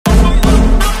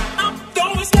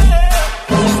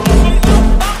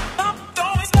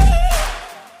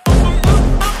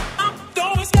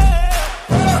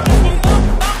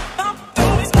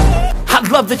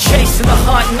Love the chase and the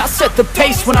hunt, and I set the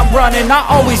pace when I'm running. I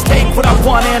always take what I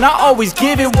want and I always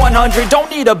give it 100.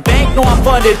 Don't need a bank, no I'm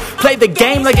funded. Play the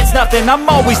game like it's nothing. I'm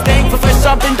always thankful for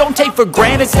something. Don't take for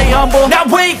granted, stay humble. Now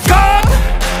wake up!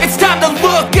 It's time to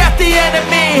look at the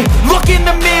enemy. Look in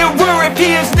the mirror if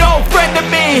he is no friend to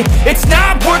me. It's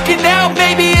not working out,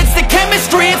 maybe it's the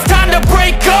chemistry. It's time to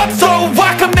break up so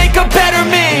I can make a better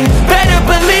me. Better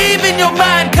believe in your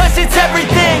mind, cause it's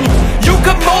everything. You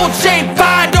can mold, shape,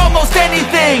 find almost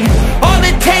anything. All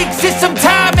it takes is some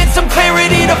time and some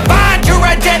clarity to find your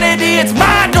identity. It's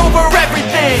mind over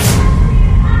everything.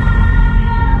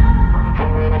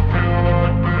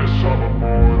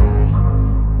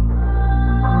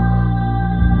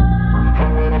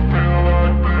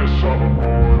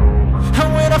 And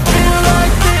when I feel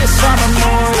like this, I'm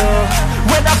immortal.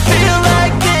 When I feel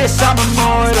like this, I'm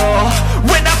immortal.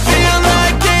 When I feel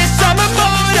like this, I'm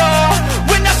immortal.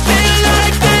 When I feel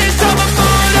like this, I'm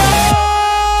immortal.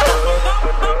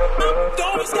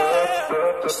 Don't be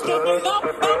scared. Just give it up.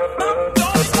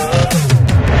 Don't be scared.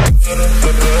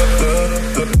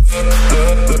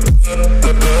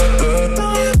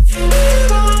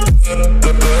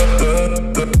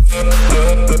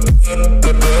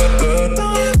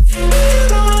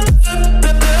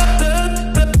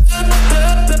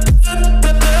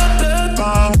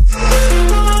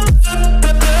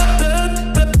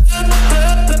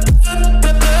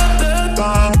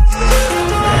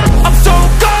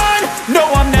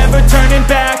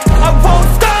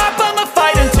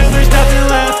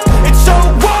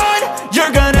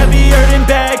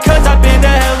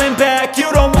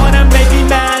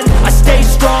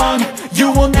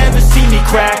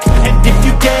 And if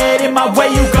you get in my way,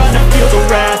 you gonna feel the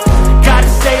wrath. Gotta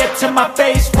say it to my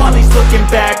face while he's looking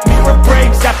back. Mirror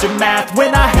breaks after math.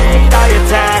 When I hate, I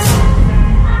attack.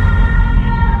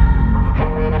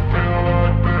 When I feel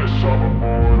like this, I'm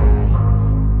immortal.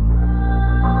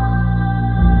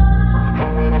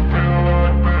 When I feel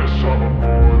like this, I'm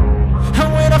immortal.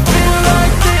 And when I feel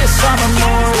like this, I'm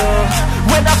immortal.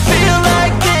 When I feel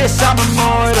like this, I'm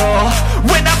immortal.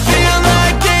 When I feel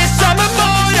like this, I'm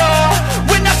immortal.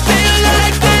 When I feel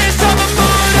like this, I'm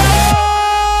immortal.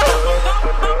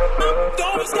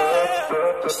 Don't be scared.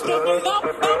 Just give it up.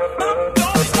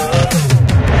 Don't be scared.